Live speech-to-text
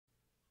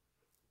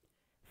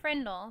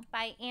Frindle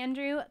by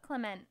Andrew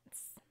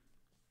Clements.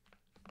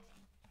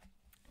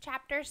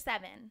 Chapter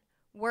 7,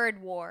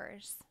 Word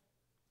Wars.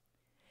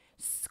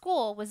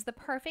 School was the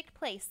perfect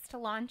place to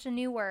launch a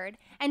new word,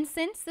 and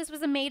since this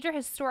was a major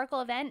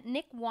historical event,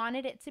 Nick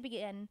wanted it to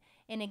begin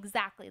in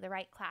exactly the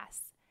right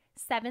class.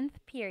 7th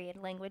period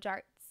language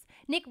arts.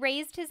 Nick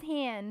raised his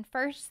hand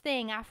first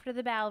thing after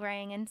the bell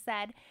rang and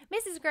said,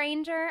 "Mrs.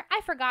 Granger,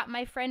 I forgot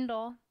my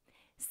Frindle."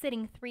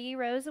 Sitting 3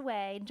 rows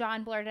away,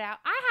 John blurted out,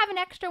 "I have an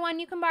extra one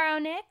you can borrow,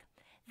 Nick."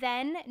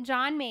 Then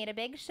John made a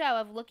big show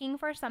of looking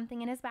for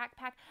something in his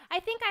backpack.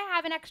 "I think I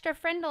have an extra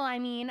Frindle,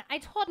 I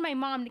told my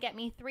mom to get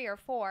me 3 or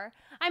 4.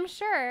 I'm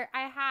sure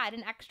I had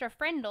an extra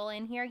Frindle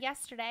in here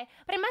yesterday,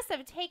 but I must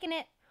have taken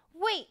it.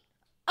 Wait,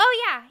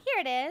 oh yeah, here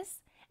it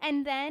is."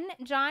 And then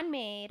John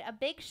made a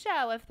big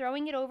show of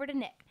throwing it over to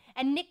Nick,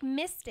 and Nick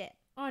missed it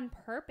on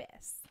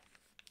purpose.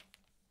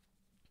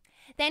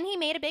 Then he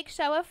made a big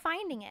show of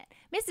finding it.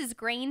 Mrs.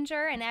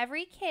 Granger and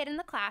every kid in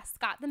the class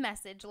got the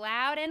message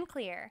loud and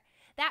clear.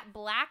 That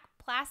black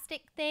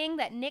plastic thing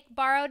that Nick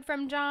borrowed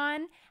from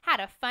John had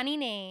a funny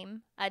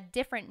name, a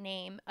different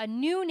name, a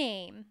new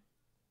name.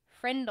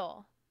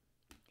 Frindle.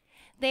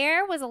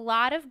 There was a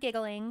lot of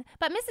giggling,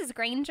 but Mrs.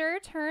 Granger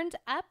turned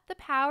up the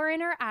power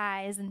in her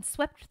eyes and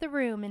swept the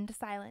room into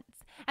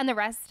silence, and the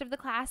rest of the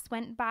class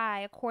went by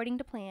according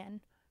to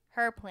plan,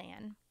 her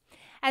plan.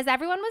 As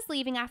everyone was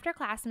leaving after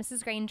class,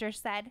 Mrs. Granger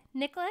said,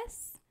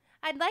 "Nicholas,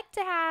 I'd like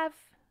to have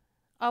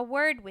a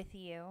word with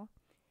you."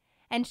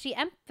 And she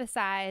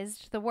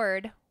emphasized the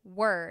word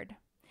word.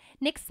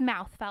 Nick's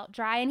mouth felt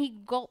dry and he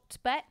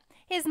gulped, but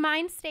his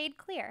mind stayed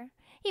clear.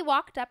 He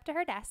walked up to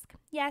her desk.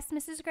 "Yes,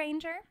 Mrs.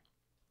 Granger?"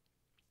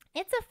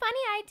 "It's a funny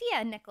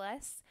idea,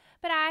 Nicholas,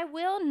 but I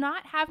will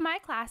not have my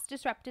class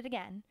disrupted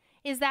again.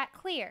 Is that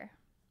clear?"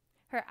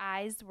 Her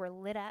eyes were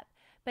lit up,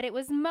 but it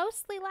was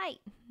mostly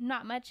light,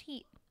 not much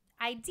heat.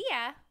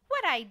 "Idea?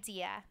 What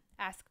idea?"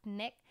 asked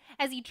Nick,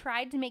 as he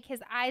tried to make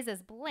his eyes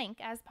as blank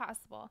as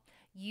possible.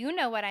 "You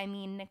know what I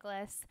mean,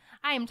 Nicholas.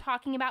 I am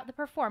talking about the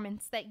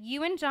performance that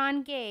you and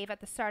John gave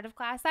at the start of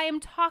class. I am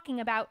talking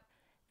about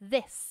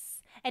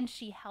this." And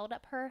she held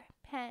up her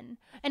pen,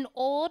 an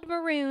old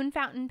maroon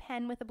fountain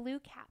pen with a blue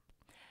cap.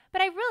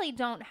 "But I really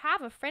don't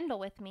have a Frindle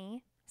with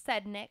me,"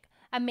 said Nick,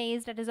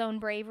 amazed at his own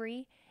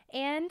bravery.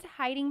 And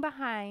hiding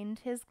behind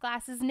his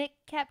glasses,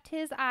 Nick kept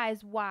his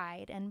eyes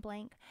wide and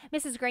blank.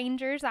 Mrs.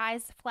 Granger's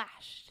eyes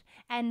flashed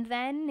and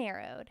then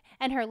narrowed,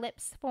 and her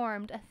lips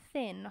formed a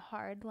thin,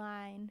 hard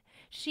line.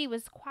 She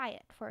was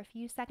quiet for a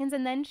few seconds,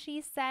 and then she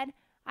said,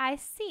 "I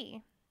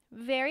see.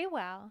 Very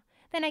well.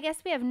 Then I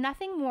guess we have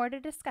nothing more to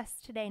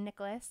discuss today,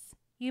 Nicholas.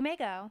 You may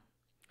go."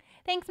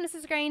 "Thanks,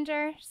 Mrs.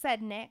 Granger,"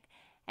 said Nick,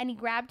 and he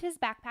grabbed his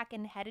backpack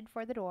and headed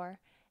for the door.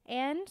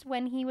 And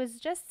when he was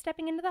just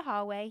stepping into the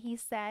hallway, he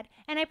said,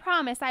 "And I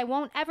promise I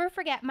won't ever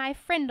forget my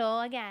Frindle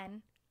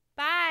again.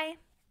 Bye."